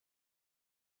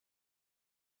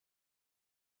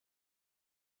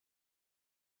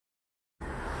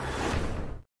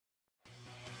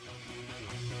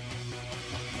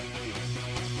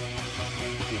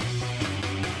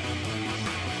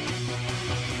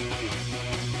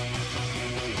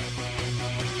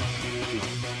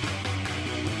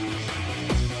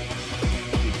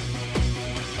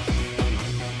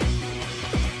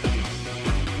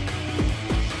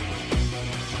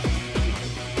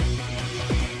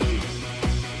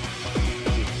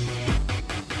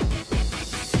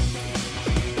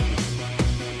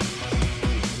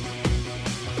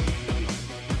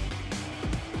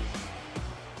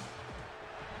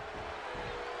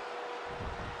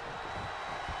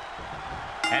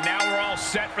And now we're all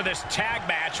set for this tag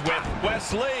match with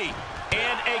Wesley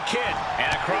and a kid.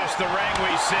 And across the ring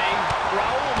we see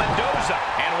Raul Mendoza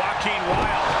and Joaquin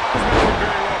Wilde. This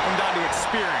very well come down to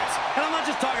experience. And I'm not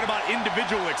just talking about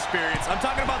individual experience. I'm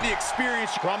talking about the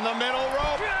experience from the middle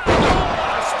rope. Oh,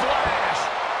 a splash.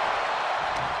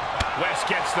 West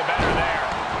gets the better there.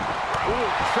 Ooh,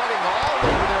 treading all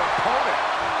over their opponent.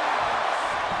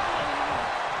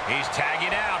 He's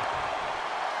tagging out.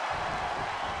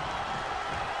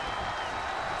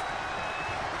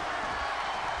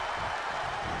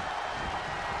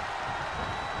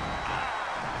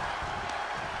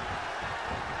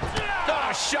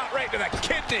 Oh, shot right to the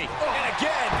kidney. And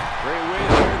again. Great way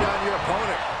to wear down your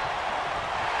opponent.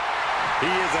 He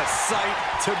is a sight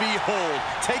to behold.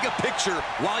 Take a picture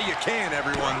while you can,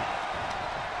 everyone.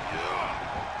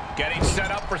 Getting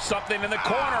set up for something in the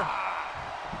corner.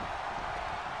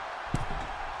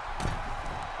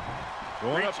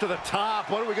 Going up to the top.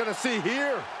 What are we going to see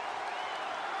here?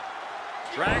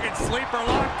 Dragon sleeper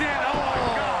locked in. Oh, my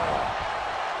God.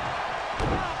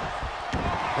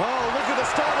 Oh, look at the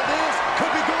start of this.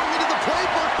 Could be going into the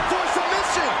playbook for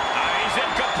submission. He's in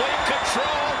complete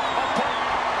control.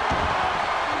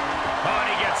 Oh, and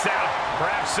he gets out.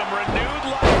 Perhaps some renewed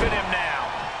life in him now.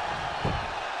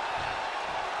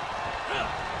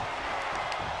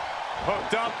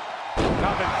 Hooked up.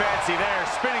 Nothing fancy there.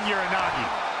 Spinning Uranagi.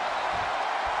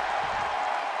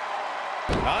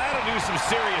 Now that'll do some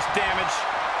serious damage.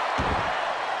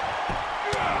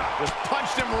 Just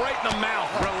punched him right in the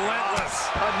mouth. Relentless.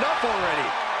 Enough already.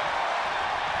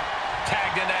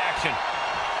 Tagged into action.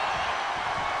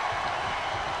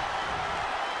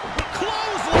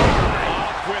 Clothesline!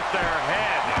 Off with their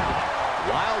head.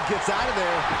 Wilde gets out of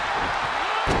there.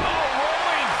 Oh,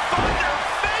 rolling thunder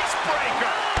face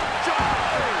breaker.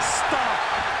 Stop.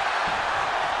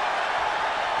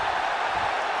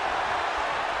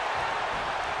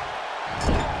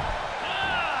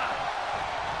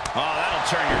 Oh, that'll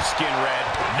turn your skin red.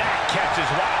 That catches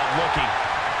Wilde looking.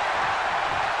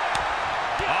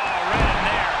 Oh, right in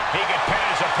there. He could pin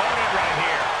his opponent right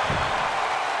here.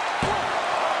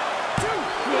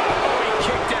 Oh, he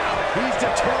kicked out. He's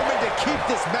determined to keep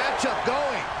this matchup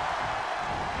going.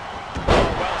 Oh,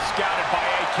 well scouted by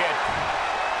A-Kid.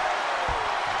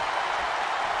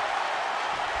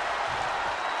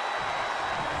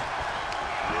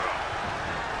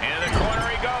 Into the corner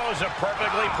he goes. A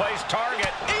perfectly placed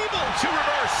target. Able to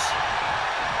reverse.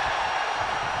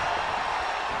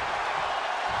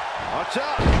 Watch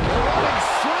out. Running,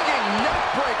 swinging neck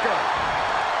breaker.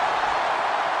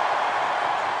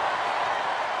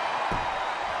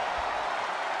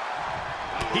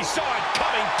 He saw it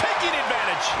coming, taking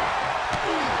advantage.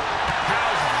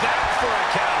 How's that for a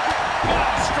count?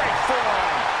 Oh, straight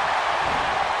forearm.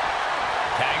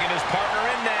 Tagging his partner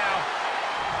in now.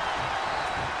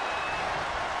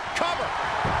 Cover.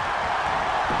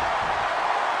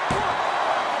 1,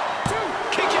 2,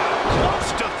 kick out,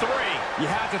 close to 3. You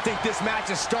have to think this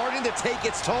match is starting to take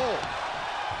its toll.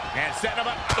 And setting him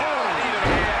up. Oh, knee to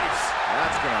the face.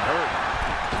 That's going to hurt.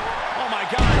 Oh, my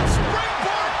God.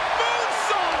 Springboard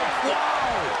moonsault.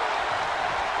 Wow.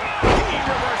 He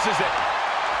reverses it.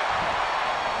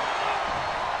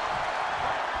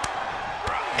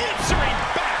 Answering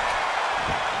back.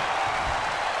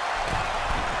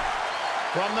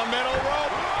 From the middle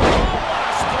rope. Oh,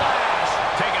 a splash.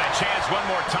 Taking a chance one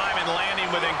more time and landing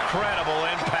with incredible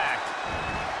impact.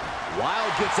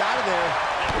 Wilde gets out of there.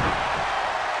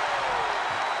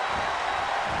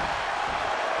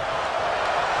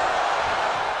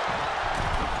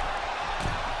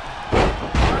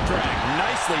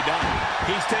 Nicely done.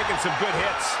 He's taking some good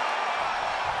hits.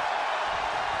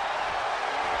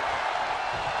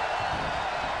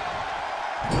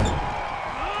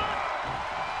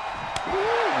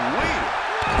 Ooh-wee.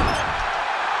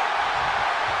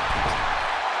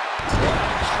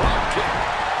 Drop kick.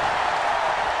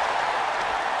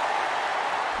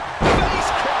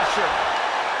 Face crusher.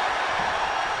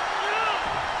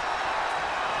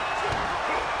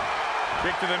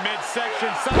 Kick to the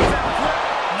midsection. Sunset flip.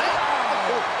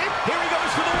 Here he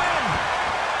goes for the win.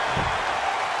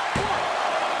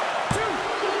 1,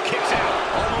 2. Kicks out.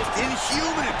 Almost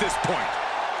inhuman at this point.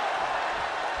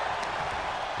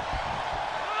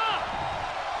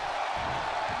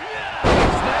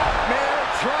 Snapmare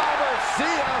driver.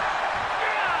 See ya.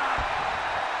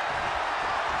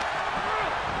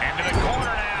 Into the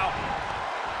corner now.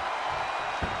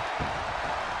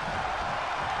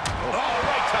 Oh,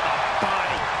 right to the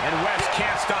body. And West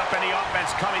can't stop any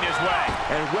offense coming his way.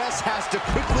 And West has to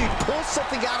quickly pull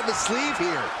something out of his sleeve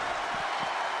here.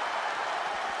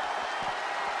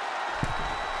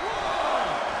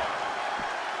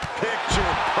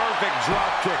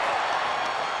 drop kick.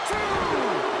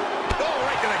 Oh,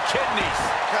 right to the kidneys.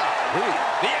 Golly.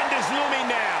 The end is looming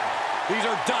now. These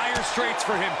are dire straits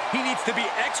for him. He needs to be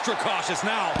extra cautious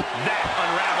now. That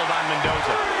unraveled on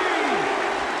Mendoza.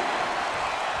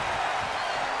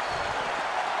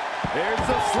 There's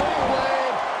the sling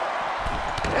blade.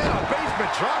 And a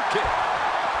basement drop kick.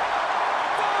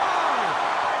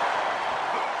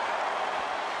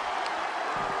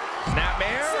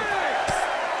 Snapmare.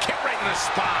 Kick right to the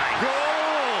spine.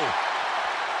 Goal!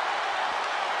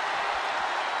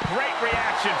 Great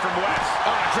reaction from Wes.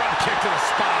 Oh, a drop kick to the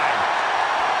spine.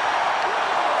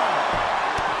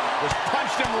 Just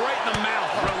punched him right in the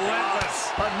mouth.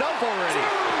 Relentless. Enough already.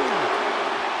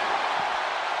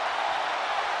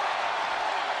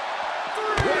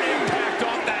 What impact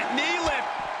off that knee lift.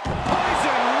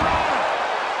 Poison rana.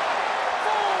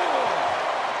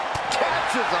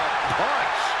 Catches a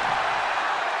punch.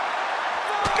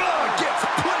 Gets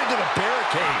put into the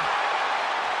barricade.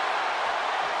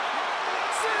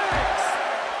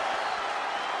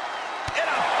 And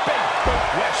a big boot.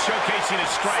 Wes showcasing his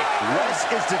strike. Wes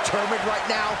is determined right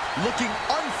now, looking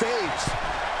unfazed.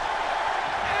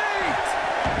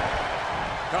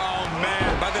 Oh,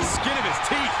 man, by the skin of his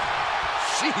teeth.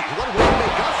 Gee, what a way to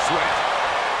make us sweat.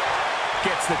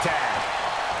 Gets the tag.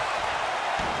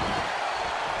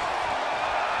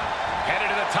 Headed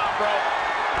to the top rope.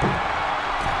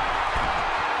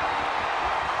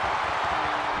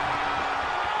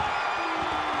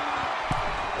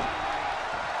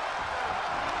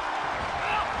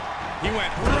 He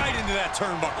went right into that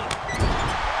turnbuckle.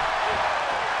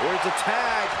 Here's a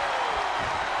tag.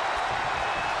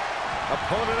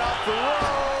 Opponent off the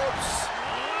ropes.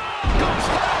 Goes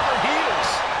hard for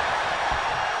heels.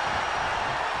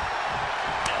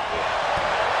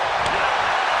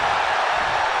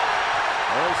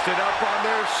 Hoisted up on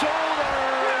their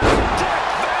shoulders. Death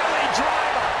Valley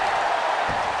driver.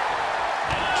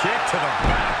 Kick to the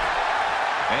back.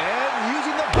 And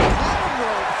using the bottom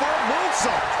rope for a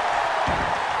moonsault.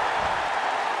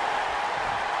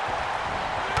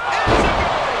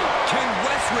 Can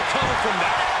Wes recover from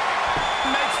that?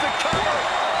 Makes the cover.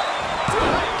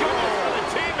 Good goal for the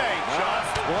teammate.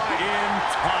 Just in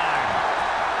time.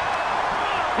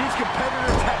 These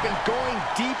competitors have been going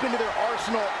deep into their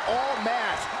arsenal all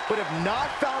match, but have not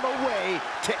found a way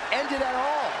to end it at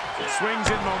all. Swings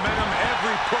in momentum.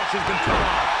 Every push has been cut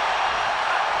off.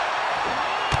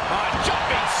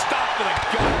 Jumping stop to the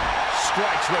gut.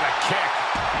 Strikes with a kick.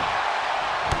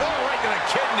 Oh, right to the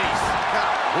kidneys.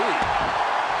 Golly.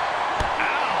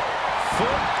 Ow.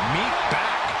 Foot meet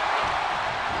back.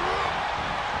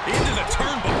 Into the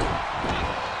turnbuckle.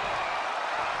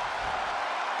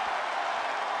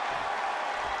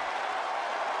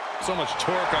 So much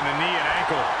torque on the knee and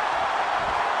ankle.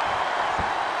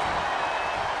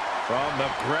 From the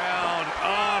ground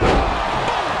up.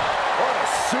 What a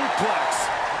suplex.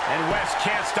 And Wes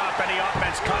can't stop any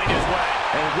offense coming his way.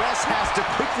 And Wes has to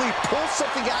quickly pull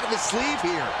something out of his sleeve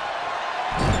here.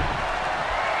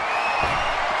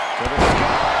 To the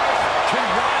skies. Can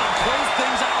Ryan close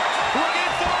things out?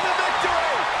 Looking for the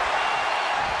victory.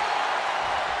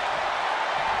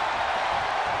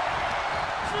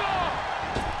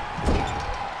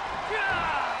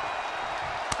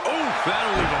 Oh,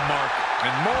 that'll leave a mark.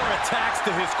 And more attacks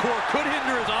to his core could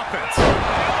hinder his offense.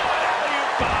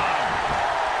 Alley-oop bomb.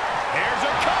 Here's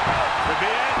a cover. Could be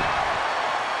it.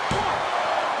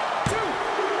 1,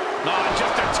 2. No,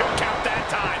 just a 2 count that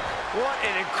time. What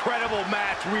an incredible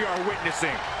match we are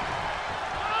witnessing.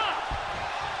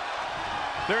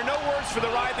 There are no words for the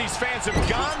ride these fans have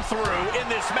gone through in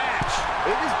this match.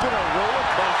 It has been a roller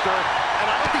coaster, and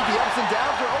I don't think the ups and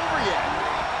downs are over yet.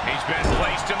 He's been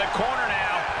placed in the corner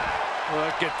now.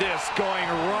 Look at this, going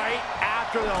right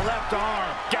after the left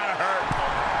arm. Gotta hurt.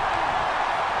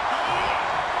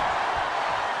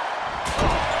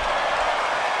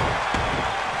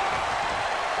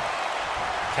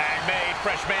 Tag made,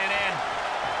 fresh man in.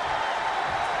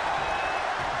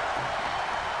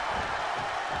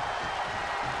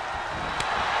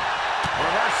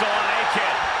 Reversal on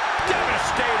A-Kid.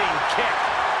 Devastating kick.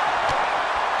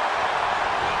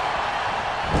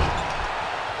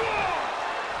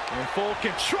 In full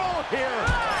control here.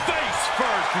 Face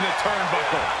first in the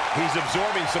turnbuckle. He's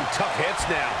absorbing some tough hits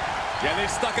now. Yeah, they've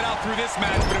stuck it out through this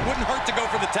match, but it wouldn't hurt to go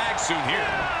for the tag soon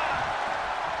here.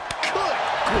 Good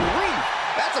grief.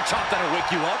 That's a chop that'll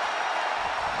wake you up.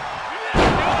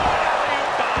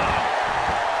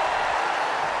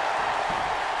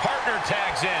 Partner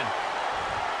tags in.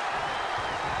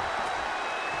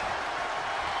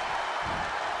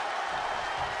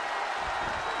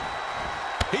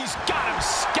 He's got him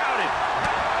scouted.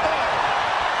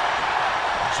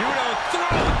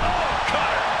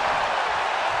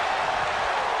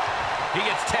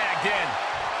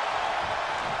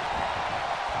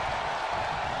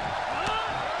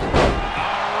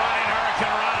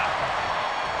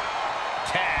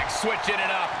 switching it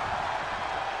up.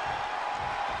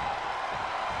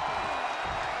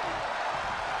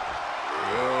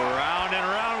 Round and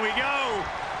round we go.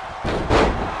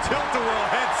 Tilt-a-whirl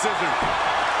head scissors.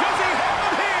 Does he have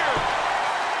him here?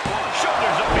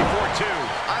 Shoulders up before two.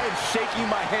 I am shaking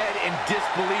my head in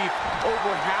disbelief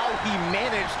over how he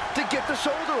managed to get the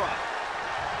shoulder up.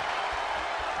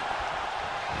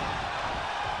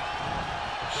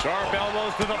 Sharp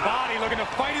elbows to the body, looking to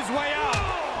fight his way out.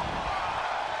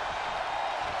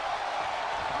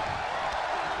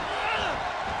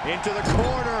 Into the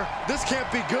corner. This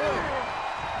can't be good.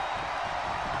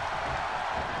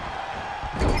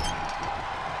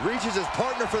 Reaches his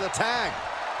partner for the tag.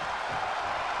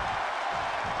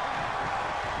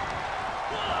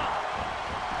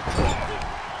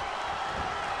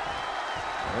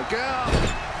 Look out.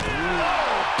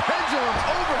 Oh, pendulum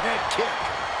overhead kick.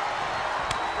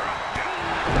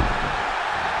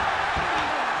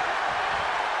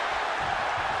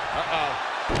 Uh-oh.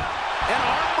 An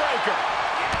arm breaker.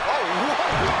 Oh, what a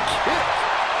kick.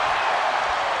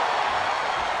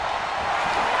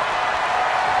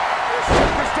 This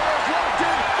superstar is locked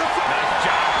in. Nice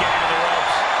job getting to the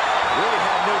ropes. Really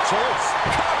had no choice.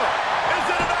 Cover. Is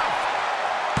it enough?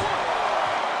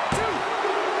 1, 2.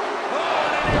 Oh,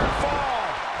 and a near fall.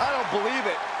 I don't believe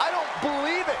it. I don't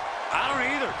believe it. I don't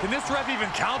either. Can this ref even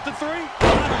count to 3?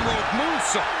 Bottom rope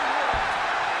moonsault.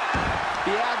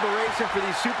 The admiration for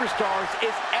these superstars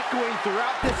is echoing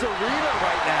throughout this arena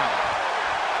right now.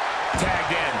 Tagged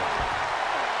in.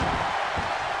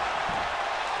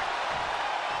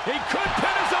 He could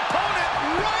pin his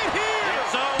opponent right here.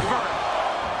 It's over.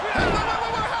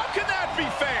 How can that be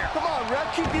fair? Come on,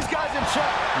 ref, keep these guys in check.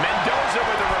 Mendoza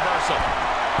with a reversal.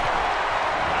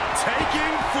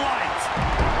 Taking flight.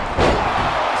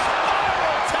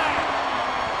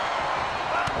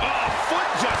 Oh, foot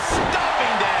just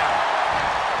stomping down.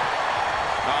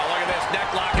 Oh, look at this. Neck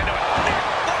lock into it. Neck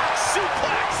lock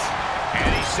suplex.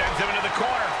 And he sends him into the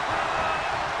corner.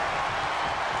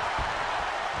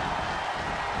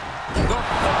 The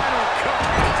final cut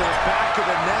to the back of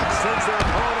the neck sends their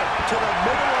opponent to the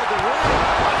middle of the ring.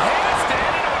 A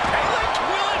handstand into a Pele.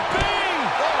 Will it be?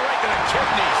 Oh, right to the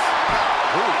kidneys.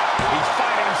 Ooh, he's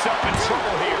finding himself in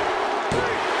trouble here.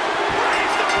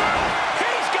 Raise the roof.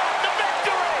 He's got the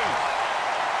victory.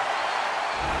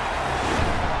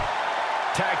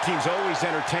 Tag team's always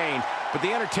entertained, but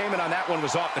the entertainment on that one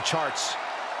was off the charts.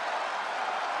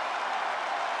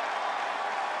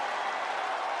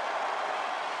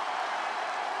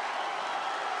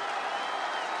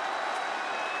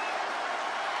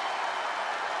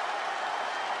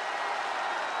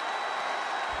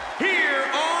 Here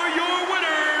are your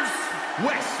winners,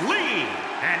 Wesley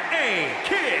and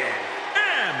A-Kid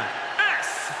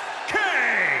MSK.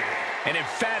 An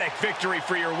emphatic victory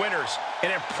for your winners. An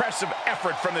impressive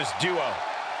effort from this duo.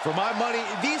 For my money,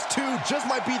 these two just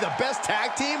might be the best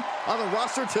tag team on the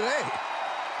roster today.